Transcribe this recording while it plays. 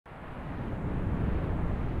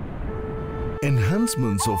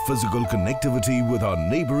Enhancements of physical connectivity with our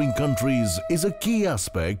neighboring countries is a key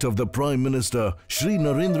aspect of the Prime Minister Shri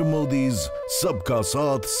Narendra Modi's Sabka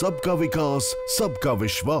Saath, Sabka Vikas, Sabka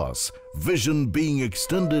Vishwas vision being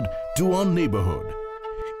extended to our neighbourhood.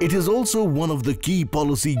 It is also one of the key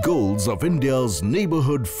policy goals of India's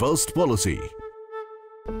Neighbourhood First policy.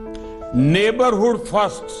 Neighbourhood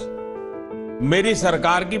first मेरी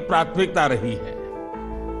सरकार की प्राथमिकता रही है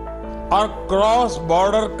और cross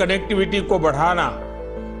border connectivity को बढ़ाना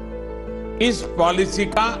इस पॉलिसी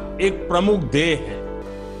का एक प्रमुख ध्येय है.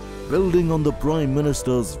 Building on the Prime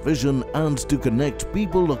Minister's vision and to connect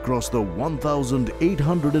people across the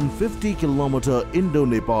 1,850-kilometer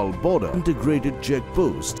Indo-Nepal Border, integrated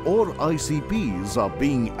checkposts or ICPs are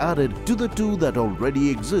being added to the two that already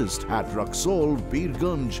exist at Raxaul,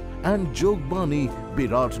 Birganj and Jogbani,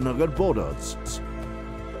 Biratnagar borders.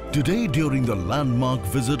 Today, during the landmark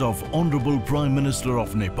visit of Honorable Prime Minister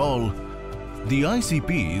of Nepal, the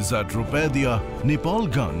ICPs at Rupedia,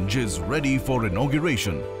 Nepalganj is ready for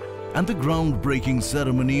inauguration, and the groundbreaking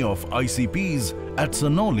ceremony of ICPs at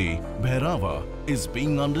Sanoli, Bhairava is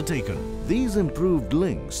being undertaken. These improved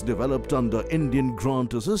links developed under Indian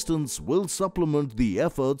grant assistance will supplement the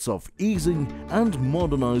efforts of easing and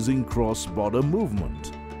modernizing cross-border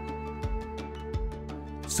movement.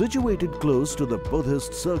 Situated close to the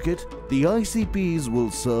Buddhist circuit, the ICPs will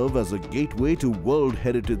serve as a gateway to World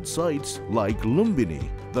Heritage sites like Lumbini,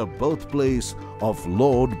 the birthplace of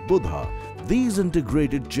Lord Buddha. These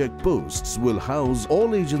integrated checkposts will house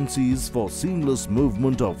all agencies for seamless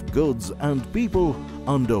movement of goods and people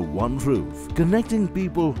under one roof, connecting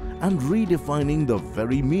people and redefining the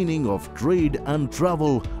very meaning of trade and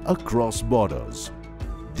travel across borders.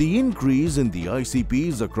 The increase in the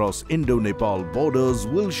ICPs across Indo-Nepal borders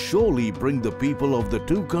will surely bring the people of the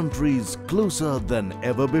two countries closer than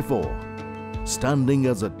ever before, standing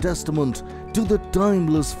as a testament to the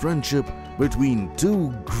timeless friendship between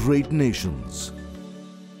two great nations.